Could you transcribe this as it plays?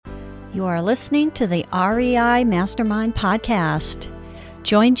You are listening to the REI Mastermind Podcast.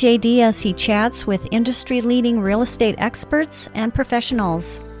 Join JD as he chats with industry-leading real estate experts and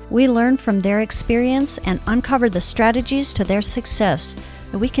professionals. We learn from their experience and uncover the strategies to their success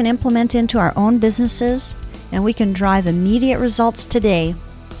that we can implement into our own businesses, and we can drive immediate results today.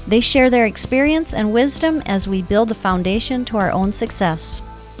 They share their experience and wisdom as we build a foundation to our own success.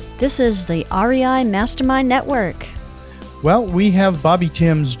 This is the REI Mastermind Network. Well, we have Bobby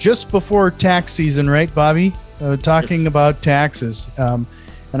Thames just before tax season, right, Bobby? Talking about taxes. And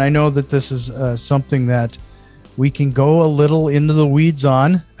I know that this is something that we can go a little into the weeds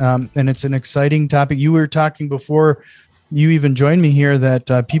on, and it's an exciting topic. You were talking before you even joined me here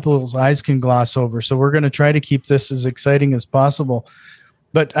that people's eyes can gloss over. So we're going to try to keep this as exciting as possible.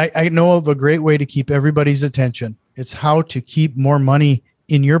 But I know of a great way to keep everybody's attention. It's how to keep more money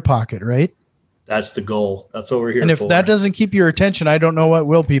in your pocket, right? That's the goal. That's what we're here for. And if that doesn't keep your attention, I don't know what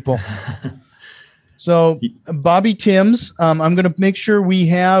will, people. So Bobby Thames, I'm going to make sure we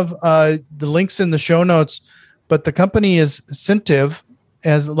have the links in the show notes, but the company is Cintiv,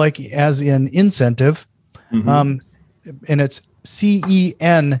 as in incentive, and it's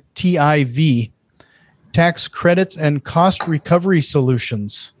CENTIV, Tax Credits and Cost Recovery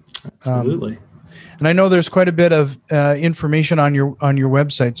Solutions. Absolutely. And I know there's quite a bit of information on your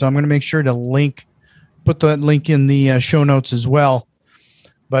website, so I'm going to make sure to put that link in the show notes as well.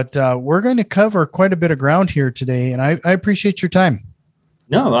 But we're going to cover quite a bit of ground here today, and I appreciate your time.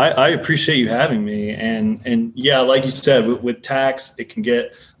 No, I appreciate you having me. And yeah, like you said, with tax, it can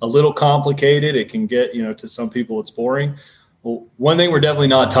get a little complicated. It can get, to some people it's boring. Well, one thing we're definitely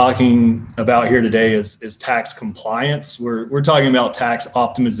not talking about here today is tax compliance. We're talking about tax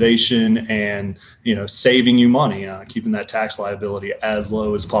optimization and, saving you money, keeping that tax liability as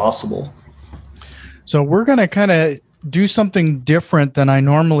low as possible. So we're going to kind of do something different than I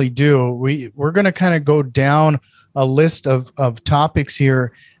normally do. We're going to kind of go down a list of topics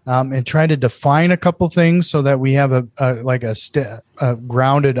here and try to define a couple things so that we have a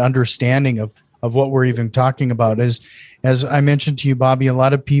grounded understanding of what we're even talking about. As I mentioned to you, Bobby, a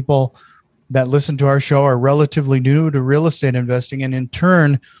lot of people that listen to our show are relatively new to real estate investing. And in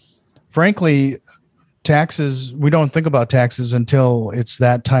turn, frankly, taxes, we don't think about taxes until it's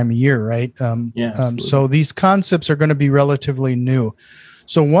that time of year, right? So these concepts are going to be relatively new.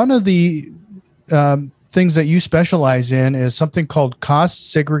 So one of the things that you specialize in is something called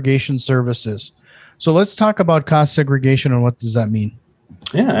cost segregation services. So let's talk about cost segregation and what does that mean?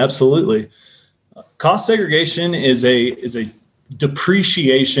 Yeah, absolutely. Cost segregation is a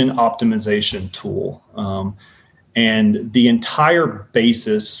depreciation optimization tool. And the entire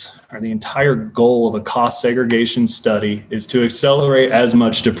basis or the entire goal of a cost segregation study is to accelerate as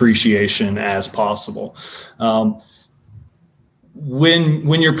much depreciation as possible.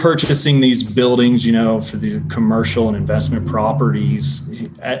 When you're purchasing these buildings, for the commercial and investment properties,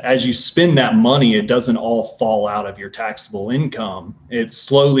 as you spend that money, it doesn't all fall out of your taxable income. It's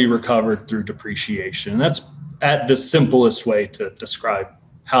slowly recovered through depreciation. And that's at the simplest way to describe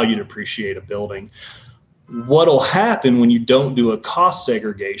how you depreciate a building. What'll happen when you don't do a cost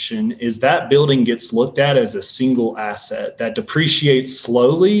segregation is that building gets looked at as a single asset that depreciates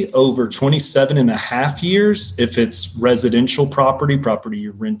slowly over 27 and a half years if it's residential property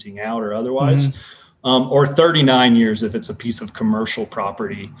you're renting out or otherwise, or 39 years if it's a piece of commercial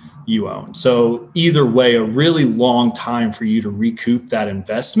property you own. So either way, a really long time for you to recoup that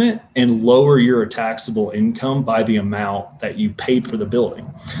investment and lower your taxable income by the amount that you paid for the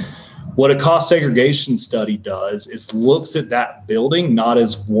building. What a cost segregation study does is looks at that building not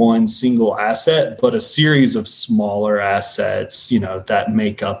as one single asset, but a series of smaller assets, that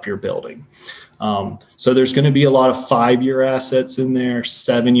make up your building. So there's going to be a lot of 5-year assets in there,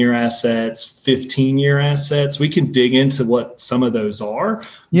 7-year assets, 15-year assets. We can dig into what some of those are.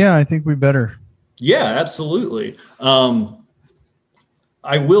 Yeah, I think we better. Yeah, absolutely.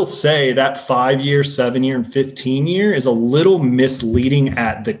 I will say that 5-year, 7-year, and 15-year is a little misleading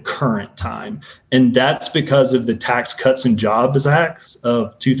at the current time. And that's because of the Tax Cuts and Jobs Act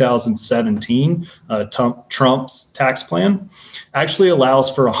of 2017. Trump's tax plan actually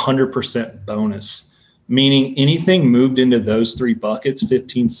allows for 100% bonus, meaning anything moved into those 3 buckets,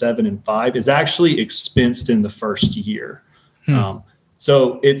 15, 7, and 5, is actually expensed in the first year.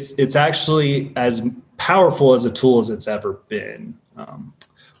 So it's actually as powerful as a tool as it's ever been.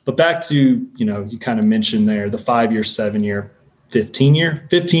 But back to, you kind of mentioned there, the 5-year, 7-year, 15-year.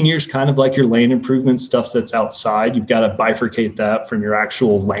 15 years kind of like your land improvement stuff that's outside. You've got to bifurcate that from your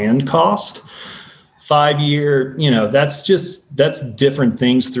actual land cost. 5-year, that's different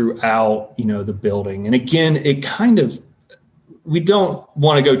things throughout, the building. And again, it kind of we don't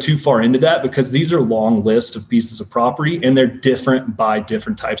want to go too far into that because these are long lists of pieces of property and they're different by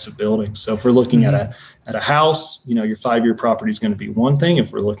different types of buildings. So if we're looking at a house, your 5-year property is going to be one thing.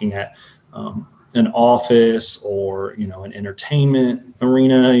 If we're looking at an office or, an entertainment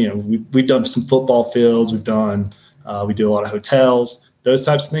arena, we've done some football fields, we do a lot of hotels, those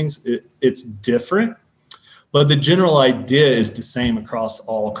types of things. It's different. But the general idea is the same across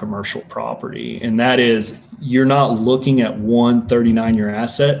all commercial property. And that is, you're not looking at one 39-year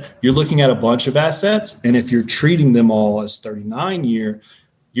asset. You're looking at a bunch of assets. And if you're treating them all as 39-year,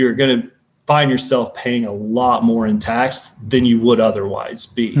 you're going to find yourself paying a lot more in tax than you would otherwise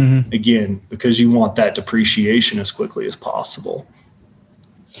be. Again, because you want that depreciation as quickly as possible.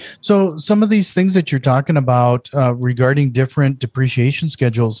 So some of these things that you're talking about regarding different depreciation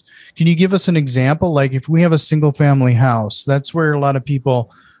schedules, can you give us an example? Like if we have a single family house, that's where a lot of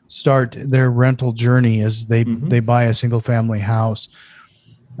people start their rental journey as they buy a single family house.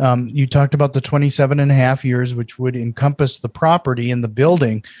 You talked about the 27 and a half years, which would encompass the property and the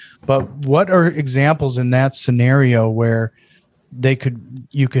building. But what are examples in that scenario where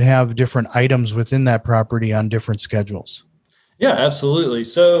you could have different items within that property on different schedules? Yeah, absolutely.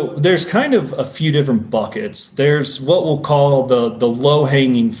 So there's kind of a few different buckets. There's what we'll call the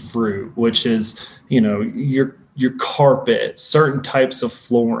low-hanging fruit, which is, your carpet, certain types of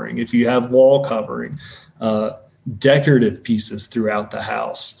flooring, if you have wall covering, decorative pieces throughout the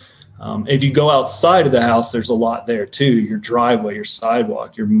house. If you go outside of the house, there's a lot there too. Your driveway, your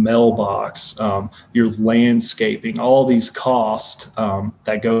sidewalk, your mailbox, your landscaping, all these costs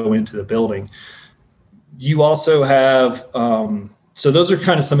that go into the building. You also have, so those are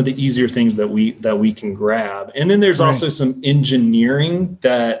kind of some of the easier things that we can grab. And then there's also some engineering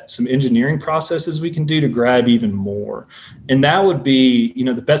processes we can do to grab even more. And that would be,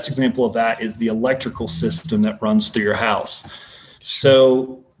 the best example of that is the electrical system that runs through your house.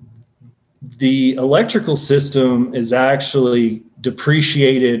 So the electrical system is actually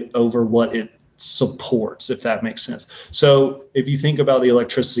depreciated over what it supports, if that makes sense. So if you think about the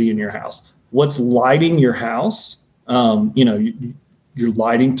electricity in your house, what's lighting your house, you're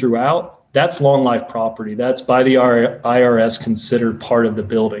lighting throughout, that's long life property. That's by the IRS considered part of the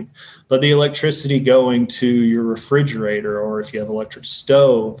building. But the electricity going to your refrigerator, or if you have an electric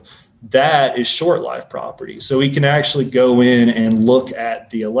stove, that is short life property. So we can actually go in and look at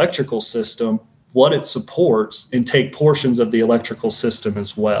the electrical system, what it supports, and take portions of the electrical system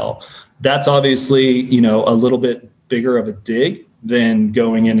as well. That's obviously, a little bit bigger of a dig than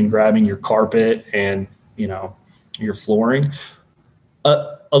going in and grabbing your carpet and, your flooring.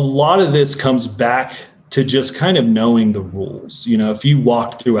 A lot of this comes back to just kind of knowing the rules. If you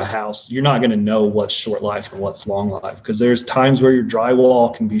walked through a house, you're not going to know what's short life and what's long life, because there's times where your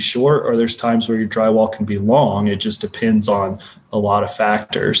drywall can be short or there's times where your drywall can be long. It just depends on a lot of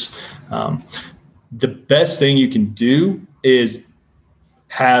factors. The best thing you can do is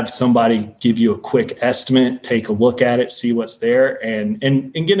have somebody give you a quick estimate, take a look at it, see what's there, and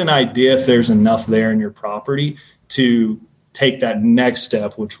get an idea if there's enough there in your property to take that next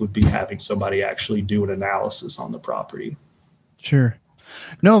step, which would be having somebody actually do an analysis on the property. Sure.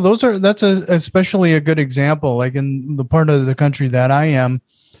 No, that's especially a good example. Like in the part of the country that I am,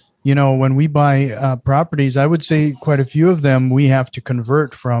 when we buy properties, I would say quite a few of them, we have to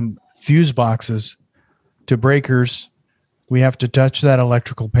convert from fuse boxes to breakers. We have to touch that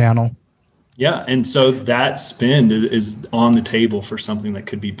electrical panel. Yeah. And so that spend is on the table for something that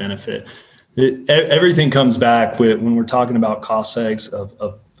could be benefit. Everything comes back when we're talking about cost segs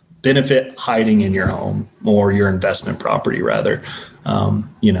of benefit hiding in your home or your investment property, rather.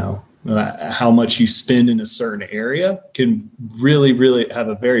 How much you spend in a certain area can really, really have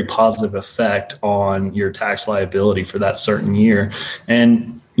a very positive effect on your tax liability for that certain year.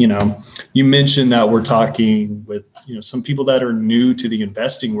 And you mentioned that we're talking with, some people that are new to the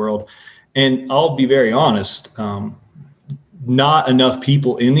investing world. And I'll be very honest, not enough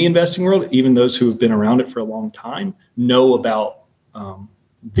people in the investing world, even those who have been around it for a long time, know about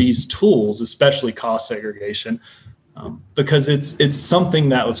these tools, especially cost segregation, because it's something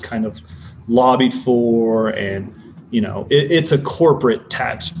that was kind of lobbied for, and it's a corporate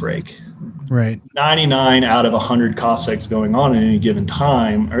tax break. Right. 99 out of 100 cost segs going on at any given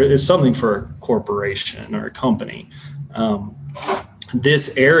time is something for a corporation or a company.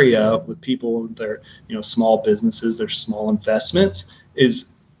 This area with people, their small businesses, their small investments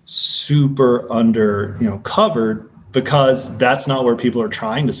is super under covered because that's not where people are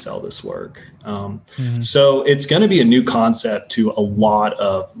trying to sell this work. So it's going to be a new concept to a lot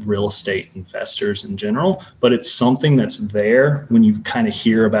of real estate investors in general, but it's something that's there when you kind of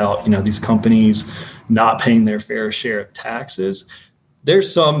hear about, these companies not paying their fair share of taxes.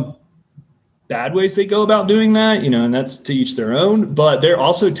 There's some bad ways they go about doing that, and that's to each their own, but they're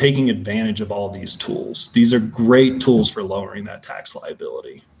also taking advantage of all these tools. These are great tools for lowering that tax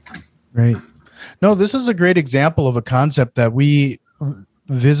liability. Right. No, this is a great example of a concept that we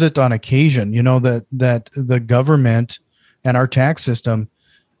visit on occasion, that the government and our tax system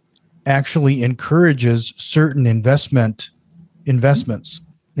actually encourages certain investments.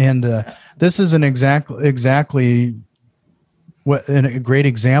 And this is exactly a great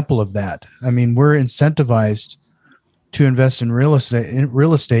example of that. I mean, we're incentivized to invest in real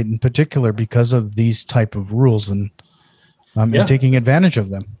estate in particular because of these type of rules and taking advantage of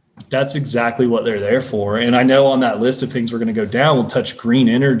them. That's exactly what they're there for. And I know on that list of things we're going to go down, we'll touch green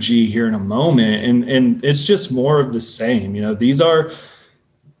energy here in a moment. And it's just more of the same.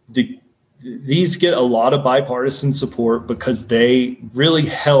 These get a lot of bipartisan support because they really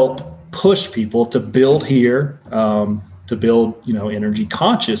help push people to build here, to build, energy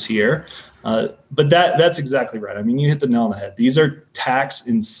conscious here. But that's exactly right. I mean, you hit the nail on the head. These are tax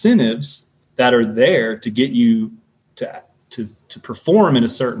incentives that are there to get you to perform in a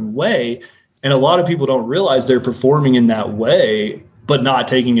certain way. And a lot of people don't realize they're performing in that way, but not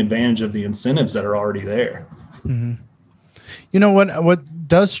taking advantage of the incentives that are already there. Mm-hmm. What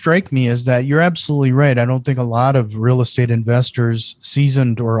does strike me is that you're absolutely right. I don't think a lot of real estate investors,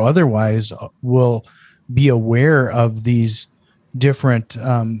 seasoned or otherwise, will be aware of these different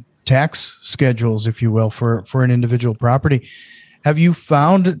tax schedules, if you will, for an individual property. Have you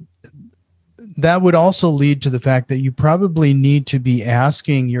found that would also lead to the fact that you probably need to be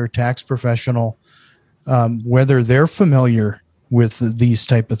asking your tax professional whether they're familiar with these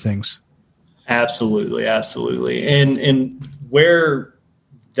type of things? Absolutely. And where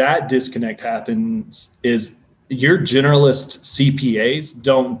that disconnect happens is your generalist CPAs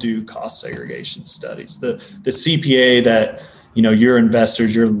don't do cost segregation studies. The CPA that your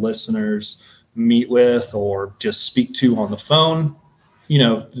investors, your listeners meet with or just speak to on the phone,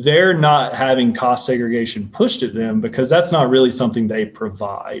 they're not having cost segregation pushed at them because that's not really something they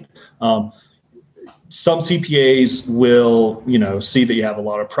provide. Some CPAs will, see that you have a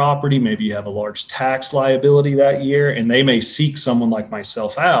lot of property, maybe you have a large tax liability that year, and they may seek someone like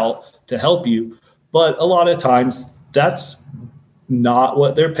myself out to help you. But a lot of times that's not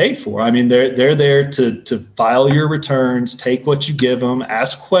what they're paid for. I mean, they're there to file your returns, take what you give them,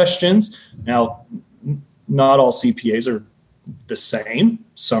 ask questions. Now, not all CPAs are the same.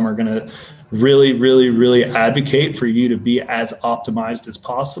 Some are going to really, really, really advocate for you to be as optimized as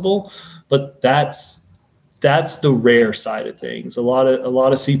possible. But that's the rare side of things. A lot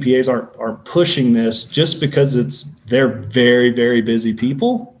of CPAs aren't pushing this just because they're very, very busy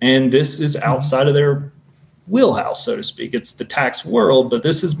people, and this is outside of their wheelhouse, so to speak. It's the tax world, but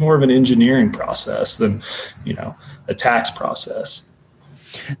this is more of an engineering process than a tax process.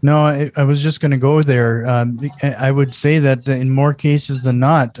 No, I was just going to go there. I would say that in more cases than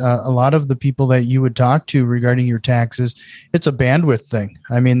not, a lot of the people that you would talk to regarding your taxes, it's a bandwidth thing.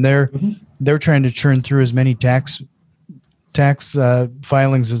 I mean, they're trying to churn through as many tax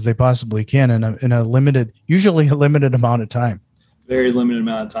filings as they possibly can in usually a limited amount of time. Very limited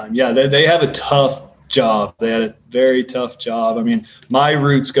amount of time. Yeah, they have a tough job. They had a very tough job. I mean, my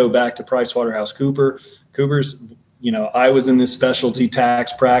roots go back to PricewaterhouseCoopers. I was in this specialty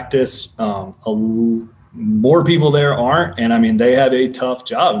tax practice. More people there aren't. And I mean, they have a tough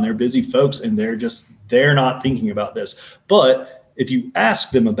job and they're busy folks and they're not thinking about this. But if you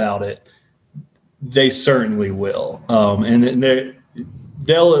ask them about it, they certainly will. And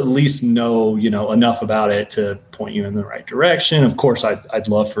they'll at least know, enough about it to point you in the right direction. Of course, I'd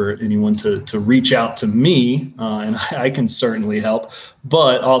love for anyone to reach out to me and I can certainly help.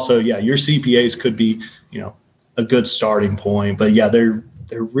 But also, your CPAs could be, a good starting point, but they're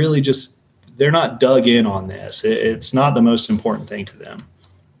really they're not dug in on this. It's not the most important thing to them.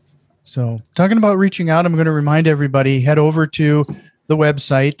 So talking about reaching out, I'm going to remind everybody, head over to the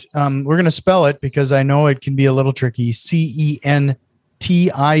website. We're going to spell it because I know it can be a little tricky.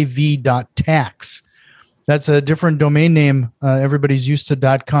 CENTIV.tax. That's a different domain name. Everybody's used to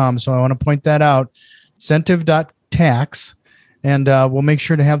 .com. So I want to point that out. Centive.tax. And we'll make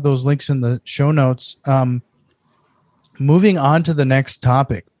sure to have those links in the show notes. Moving on to the next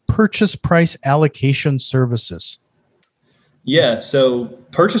topic, purchase price allocation services. Yeah, so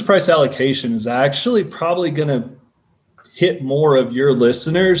purchase price allocation is actually probably going to hit more of your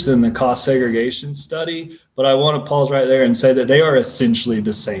listeners than the cost segregation study, but I want to pause right there and say that they are essentially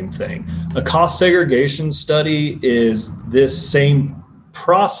the same thing. A cost segregation study is this same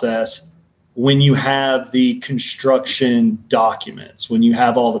process when you have the construction documents, when you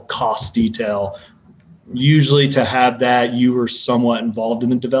have all the cost detail. Usually to have that, you were somewhat involved in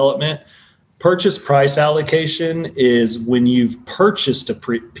the development. Purchase price allocation is when you've purchased a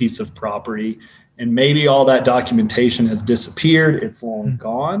piece of property and maybe all that documentation has disappeared, it's long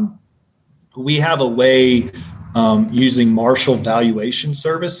gone. We have a way using Marshall Valuation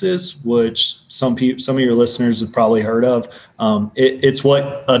Services, which some of your listeners have probably heard of. It's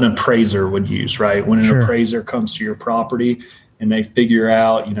what an appraiser would use, right? When an appraiser comes to your property and they figure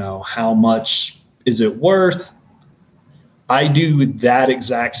out, how much is it worth? I do that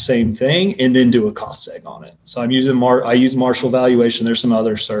exact same thing and then do a cost seg on it. So I use Marshall Valuation. There's some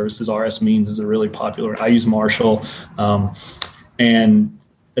other services. RS Means is a really popular. I use Marshall, and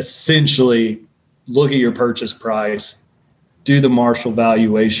essentially look at your purchase price, do the Marshall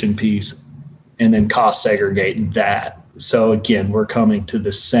valuation piece, and then cost segregate that. So again, we're coming to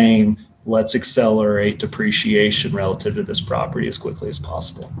the same. Let's accelerate depreciation relative to this property as quickly as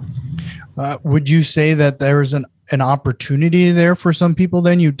possible. Would you say that there is an opportunity there for some people?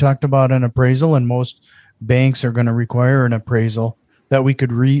 Then you talked about an appraisal, and most banks are going to require an appraisal, that we could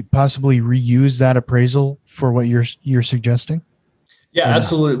possibly reuse that appraisal for what you're suggesting? Yeah,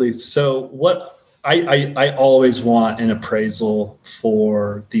 absolutely. So what I always want an appraisal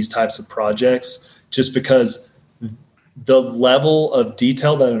for these types of projects, just because the level of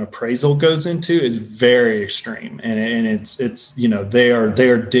detail that an appraisal goes into is very extreme, and it's they are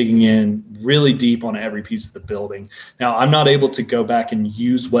digging in really deep on every piece of the building. Now, I'm not able to go back and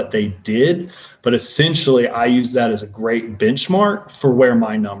use what they did, but essentially I use that as a great benchmark for where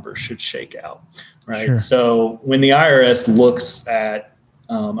my numbers should shake out, right? Sure. So when the IRS looks at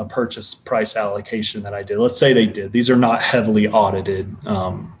a purchase price allocation that I did, let's say they did, these are not heavily audited.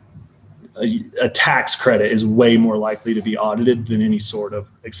 A tax credit is way more likely to be audited than any sort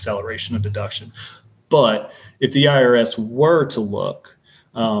of acceleration of deduction. But if the IRS were to look,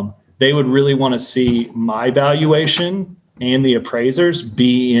 they would really want to see my valuation and the appraisers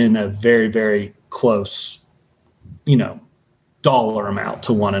be in a very, very close, dollar amount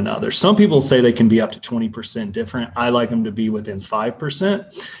to one another. Some people say they can be up to 20% different. I like them to be within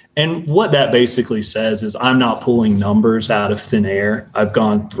 5%. And what that basically says is I'm not pulling numbers out of thin air. I've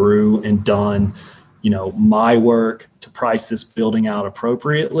gone through and done, my work to price this building out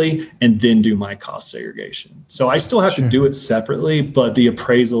appropriately and then do my cost segregation. So I still have to do it separately, but the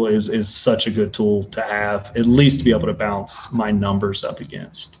appraisal is such a good tool to have, at least to be able to bounce my numbers up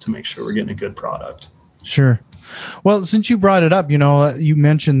against to make sure we're getting a good product. Sure. Well, since you brought it up, you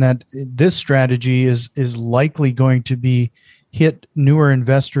mentioned that this strategy is likely going to be hit newer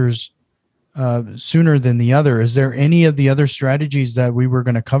investors sooner than the other. Is there any of the other strategies that we were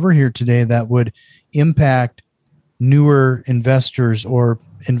going to cover here today that would impact newer investors or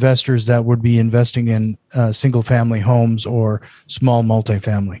investors that would be investing in single family homes or small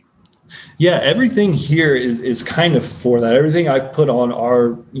multifamily? Yeah, everything here is kind of for that. Everything I've put on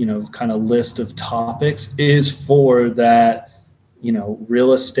our, kind of list of topics is for that,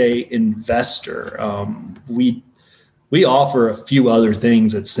 real estate investor. We offer a few other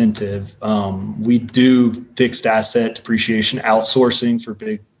things at Centev. We do fixed asset depreciation outsourcing for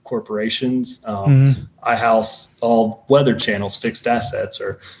big corporations. I house all Weather Channel's fixed assets,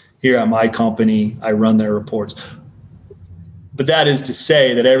 or here at my company, I run their reports. But that is to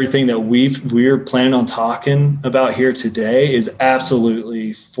say that everything that we're planning on talking about here today is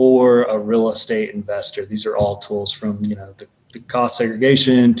absolutely for a real estate investor. These are all tools from, the cost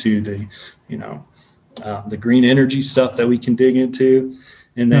segregation to the, the green energy stuff that we can dig into.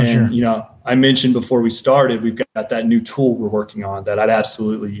 And then, I mentioned before we started, we've got that new tool we're working on that I'd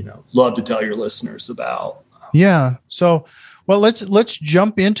absolutely, love to tell your listeners about. Yeah. So, well, let's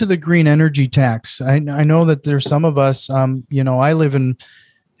jump into the green energy tax. I know that there's some of us, I live in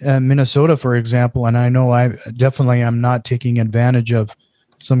Minnesota, for example, and I know I definitely am not taking advantage of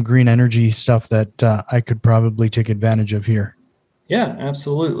some green energy stuff that I could probably take advantage of here. Yeah,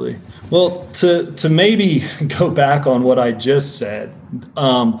 absolutely. Well, to maybe go back on what I just said,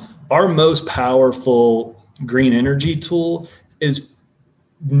 our most powerful green energy tool is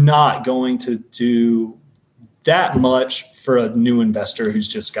not going to do that much for a new investor who's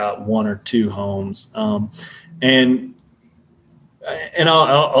just got one or two homes. And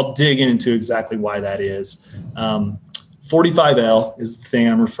I'll dig into exactly why that is. 45L is the thing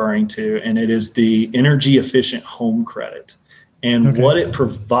I'm referring to, and it is the energy efficient home credit. And what it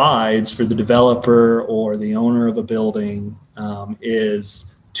provides for the developer or the owner of a building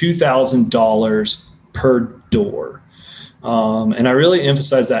is $2,000 per door. And I really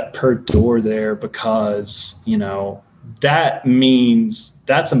emphasize that per door there because, that means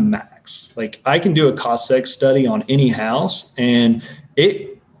that's a max. Like I can do a cost seg study on any house and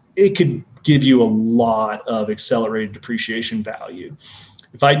it could give you a lot of accelerated depreciation value.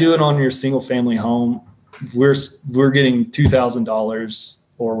 If I do it on your single family home, we're getting $2,000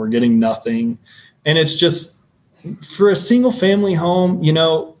 or we're getting nothing. And it's just for a single family home,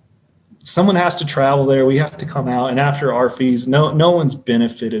 someone has to travel there. We have to come out, and after our fees, no one's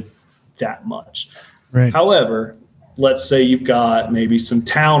benefited that much. Right. However, let's say you've got maybe some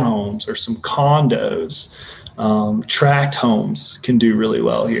townhomes or some condos. Tract homes can do really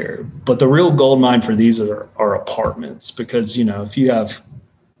well here, but the real gold mine for these are apartments, because if you have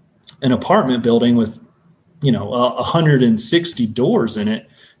an apartment building with 160 doors in it,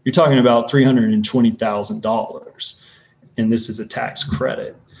 you're talking about $320,000, and this is a tax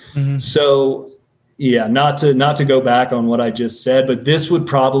credit. Mm-hmm. So not to go back on what I just said, but this would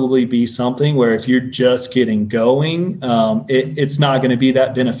probably be something where if you're just getting going, it's not going to be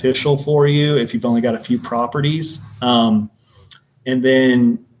that beneficial for you if you've only got a few properties. But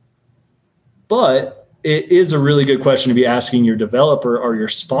it is a really good question to be asking your developer or your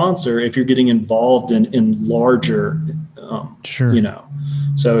sponsor if you're getting involved in larger, sure.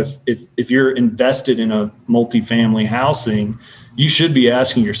 So if you're invested in a multifamily housing, you should be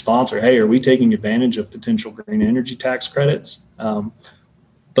asking your sponsor, hey, are we taking advantage of potential green energy tax credits?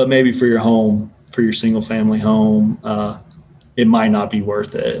 But maybe for your home, for your single family home, it might not be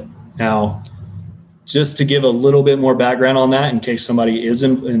worth it. Now, just to give a little bit more background on that, in case somebody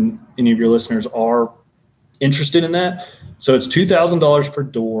isn't, and any of your listeners are interested in that. So it's $2,000 per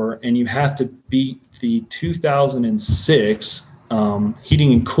door, and you have to beat the 2006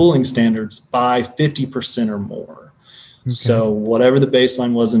 heating and cooling standards by 50% or more. Okay. So whatever the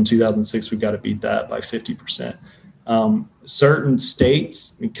baseline was in 2006, we've got to beat that by 50%. Certain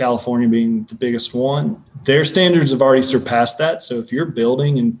states, California being the biggest one, their standards have already surpassed that. So if you're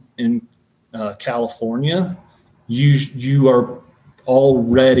building in California, you are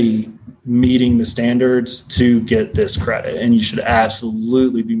already meeting the standards to get this credit, and you should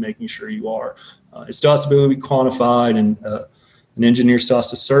absolutely be making sure you are. It still has to be quantified, and an engineer still has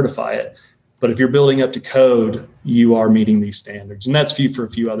to certify it. But if you're building up to code, you are meeting these standards. And that's for a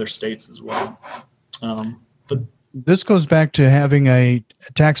few other states as well. But this goes back to having a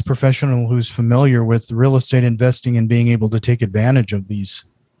tax professional who's familiar with real estate investing and being able to take advantage of these.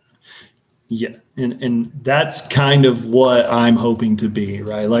 Yeah. And that's kind of what I'm hoping to be,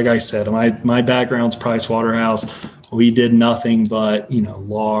 right? Like I said, my background's Price Waterhouse. We did nothing but,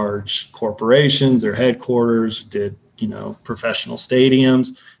 large corporations, their headquarters, did, professional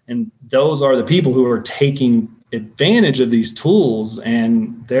stadiums. And those are the people who are taking advantage of these tools.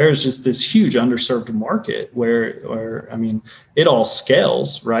 And there's just this huge underserved market where it all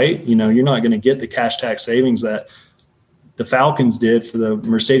scales, right? You're not going to get the cash tax savings that the Falcons did for the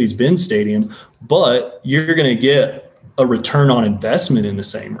Mercedes-Benz Stadium, but you're going to get a return on investment in the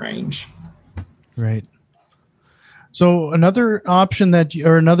same range. Right. So another option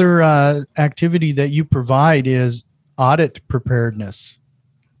another activity that you provide is audit preparedness.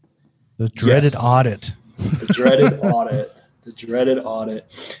 The dreaded audit. The dreaded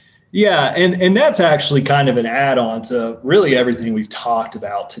audit. Yeah. And that's actually kind of an add-on to really everything we've talked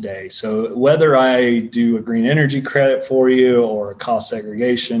about today. So whether I do a green energy credit for you or a cost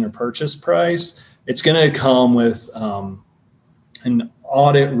segregation or purchase price, it's going to come with an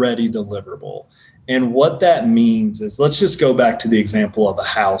audit-ready deliverable. And what that means is, let's just go back to the example of a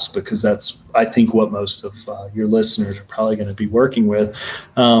house, because that's, I think, what most of your listeners are probably going to be working with.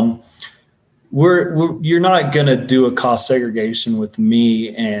 You're not going to do a cost segregation with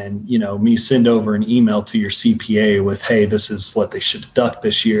me and, me send over an email to your CPA with, hey, this is what they should deduct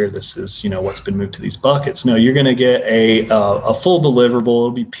this year. This is, what's been moved to these buckets. No, you're going to get a full deliverable.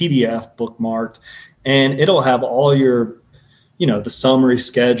 It'll be PDF bookmarked, and it'll have all your, the summary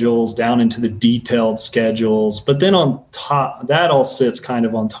schedules down into the detailed schedules. But then on top, that all sits kind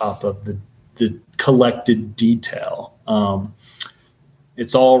of on top of the collected detail.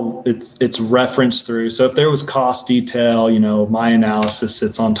 It's referenced through. So if there was cost detail, my analysis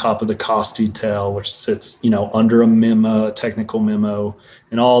sits on top of the cost detail, which sits, under a memo, a technical memo,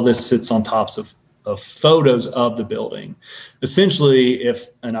 and all this sits on tops of photos of the building. Essentially, if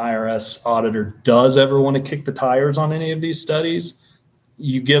an IRS auditor does ever want to kick the tires on any of these studies,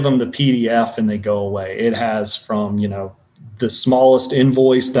 you give them the PDF and they go away. It has from, the smallest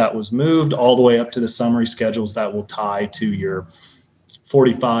invoice that was moved all the way up to the summary schedules that will tie to your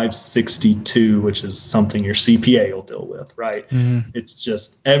 4562, which is something your CPA will deal with, right? Mm-hmm. It's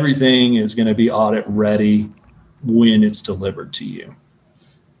just everything is going to be audit ready when it's delivered to you.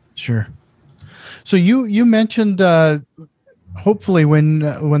 Sure. So you mentioned hopefully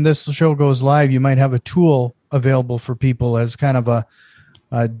when this show goes live, you might have a tool available for people as kind of a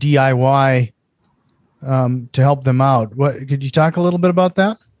DIY to help them out. What could you talk a little bit about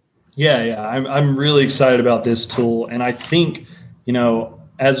that? Yeah. I'm really excited about this tool, and I think,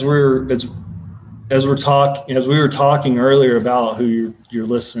 as we were talking earlier about who your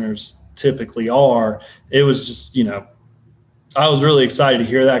listeners typically are, it was just, I was really excited to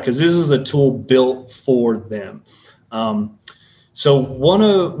hear that, because this is a tool built for them. So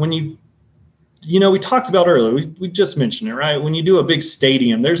we talked about earlier, we just mentioned it, right? When you do a big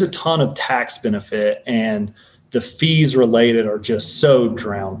stadium, there's a ton of tax benefit, and the fees related are just so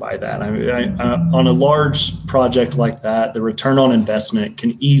drowned by that. I mean, on a large project like that, the return on investment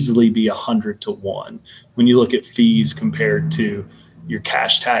can easily be 100 to 1 when you look at fees compared to your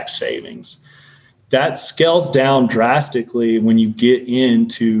cash tax savings. That scales down drastically when you get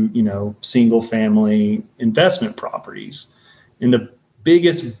into, single family investment properties. And the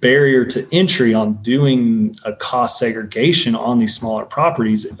biggest barrier to entry on doing a cost segregation on these smaller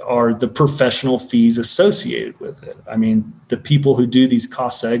properties are the professional fees associated with it. I mean, the people who do these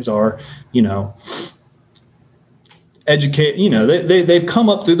cost segs are, they've come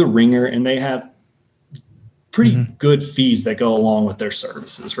up through the ringer, and they have pretty good fees that go along with their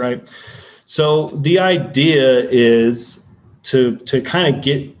services, right? So the idea is to kind of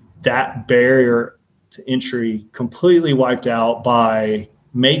get that barrier to entry completely wiped out by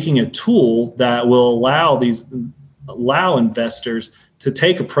making a tool that will allow investors to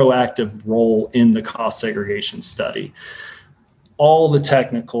take a proactive role in the cost segregation study. All the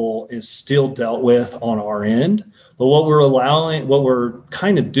technical is still dealt with on our end, but what we're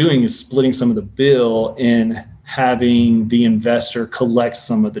kind of doing is splitting some of the bill and having the investor collect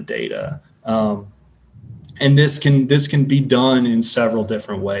some of the data. And this can be done in several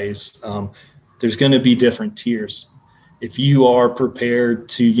different ways. There's going to be different tiers. If you are prepared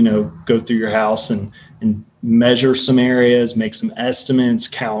to, go through your house and measure some areas, make some estimates,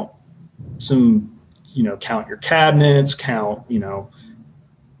 count your cabinets, count,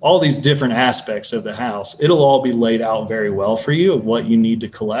 all these different aspects of the house, it'll all be laid out very well for you of what you need to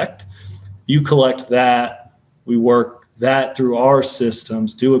collect. You collect that, we work that through our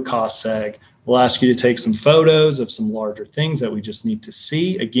systems, do a cost seg. We'll ask you to take some photos of some larger things that we just need to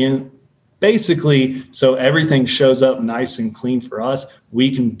see. Again, basically, so everything shows up nice and clean for us,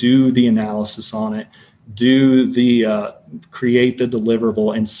 we can do the analysis on it, create the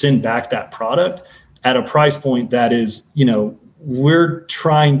deliverable, and send back that product at a price point that is, we're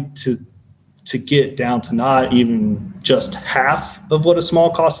trying to get down to not even just half of what a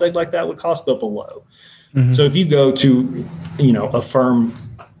small cost seg like that would cost, but below. Mm-hmm. So if you go to, a firm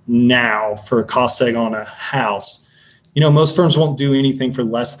now for a cost seg on a house, most firms won't do anything for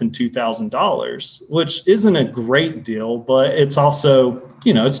less than $2,000, which isn't a great deal, but it's also,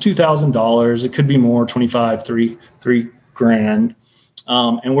 it's $2,000. It could be more, 25, three grand.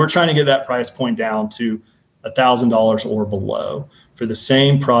 And we're trying to get that price point down to $1,000 or below for the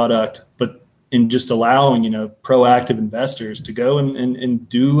same product, but in just allowing, proactive investors to go and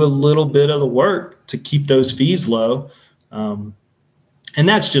do a little bit of the work to keep those fees low. And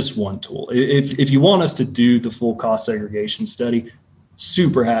that's just one tool. If you want us to do the full cost segregation study,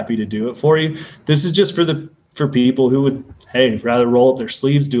 super happy to do it for you. This is just for people who would, rather roll up their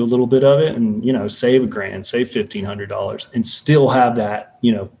sleeves, do a little bit of it, and save $1,000, save $1,500, and still have that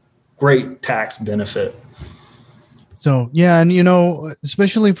great tax benefit. So yeah, and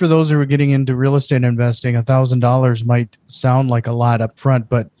especially for those who are getting into real estate investing, $1,000 might sound like a lot up front,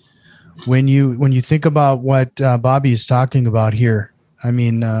 but when you think about what Bobby is talking about here, I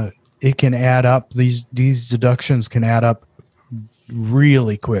mean, it can add up. These deductions can add up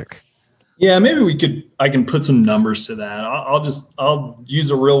really quick. Yeah, maybe I can put some numbers to that. I'll use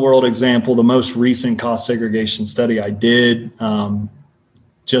a real world example. The most recent cost segregation study I did,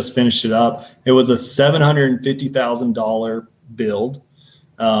 just finished it up. It was a $750,000 build.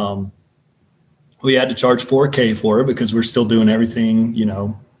 We had to charge $4,000 for it because we're still doing everything,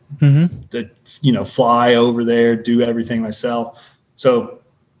 fly over there, do everything myself. So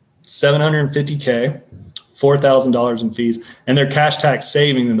 $750,000, $4,000 in fees, and their cash tax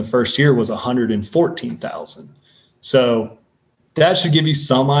saving in the first year was $114,000. So that should give you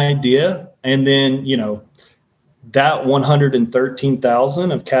some idea. And then, that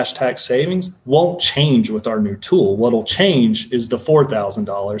 $113,000 of cash tax savings won't change with our new tool. What'll change is the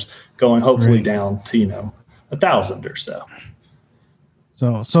 $4,000 going hopefully down to, $1,000 or so.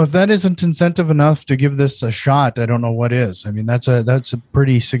 So if that isn't incentive enough to give this a shot, I don't know what is. I mean, that's a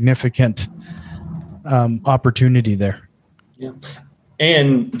pretty significant opportunity there. Yeah.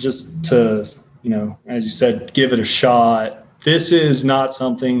 And just to, as you said, give it a shot. This is not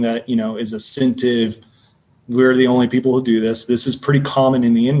something that, is incentive. We're the only people who do this. This is pretty common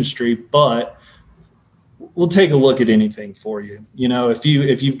in the industry, but we'll take a look at anything for you.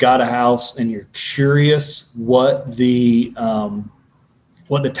 If you've got a house and you're curious what the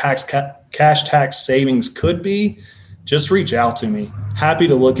cash tax savings could be, just reach out to me. Happy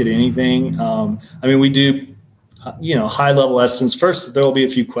to look at anything. We do, high level estimates. First, there will be a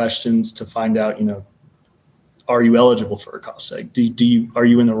few questions to find out, are you eligible for a cost seg? Are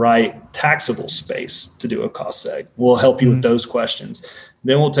you in the right taxable space to do a cost seg? We'll help you with those questions.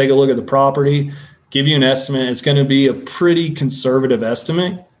 Then we'll take a look at the property, give you an estimate. It's going to be a pretty conservative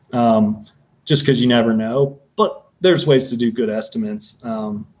estimate, just because you never know. But there's ways to do good estimates.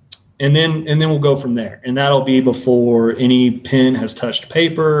 And then we'll go from there. And that'll be before any pen has touched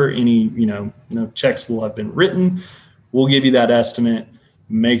paper, any, no checks will have been written. We'll give you that estimate,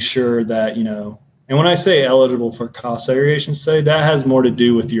 make sure that, and when I say eligible for cost segregation study, that has more to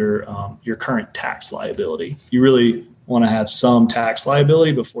do with your current tax liability. You really want to have some tax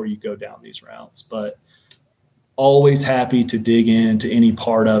liability before you go down these routes, but always happy to dig into any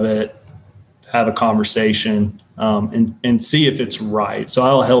part of it, have a conversation, and see if it's right. So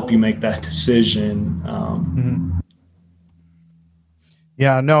I'll help you make that decision.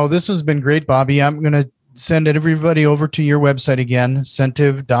 Yeah, no, this has been great, Bobby. I'm going to send everybody over to your website again,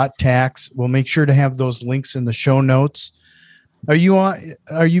 incentive.tax. We'll make sure to have those links in the show notes. Are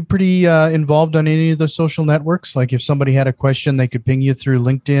you pretty involved on any of the social networks? Like if somebody had a question, they could ping you through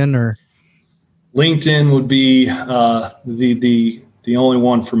LinkedIn or? LinkedIn would be the only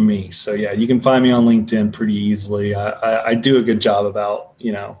one for me. So yeah, you can find me on LinkedIn pretty easily. I do a good job about,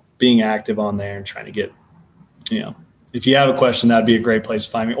 being active on there and trying to get, if you have a question, that'd be a great place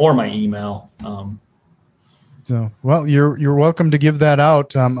to find me, or my email. So, well, you're welcome to give that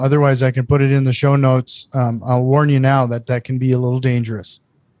out. Otherwise, I can put it in the show notes. I'll warn you now that can be a little dangerous.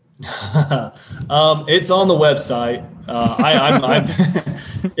 It's on the website.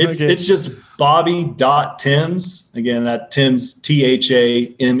 It's just Bobby.Thames. Again, that Thames,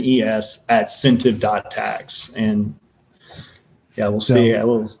 THAMES @incentive.tax. And yeah, we'll see. I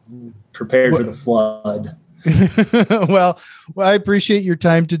will prepare for the flood. Well, I appreciate your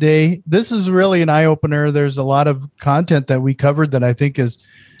time today. This is really an eye-opener. There's a lot of content that we covered that I think is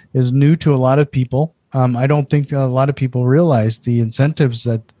new to a lot of people. I don't think a lot of people realize the incentives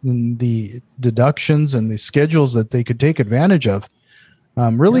the deductions and the schedules that they could take advantage of.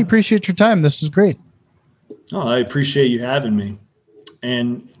 Really appreciate your time. This is great. Oh, I appreciate you having me.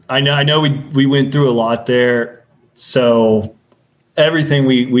 And I know we went through a lot there. So everything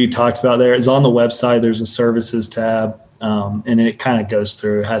we talked about there is on the website. There's a services tab, and it kind of goes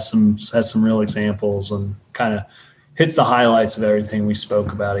through, has some real examples and kind of hits the highlights of everything we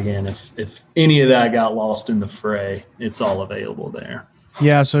spoke about. Again, if any of that got lost in the fray, it's all available there.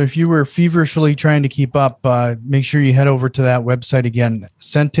 Yeah. So if you were feverishly trying to keep up, make sure you head over to that website again,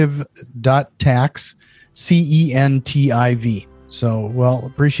 incentive.tax, CENTIV. So, well,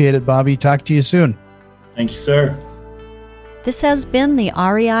 appreciate it, Bobby. Talk to you soon. Thank you, sir. This has been the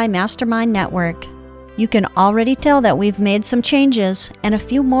REI Mastermind Network. You can already tell that we've made some changes and a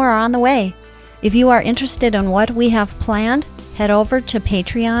few more are on the way. If you are interested in what we have planned, head over to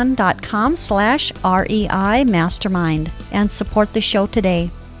patreon.com/REI Mastermind and support the show today.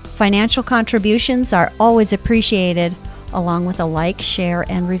 Financial contributions are always appreciated, along with a like, share,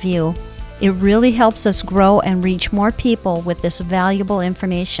 and review. It really helps us grow and reach more people with this valuable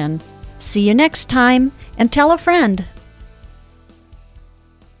information. See you next time, and tell a friend.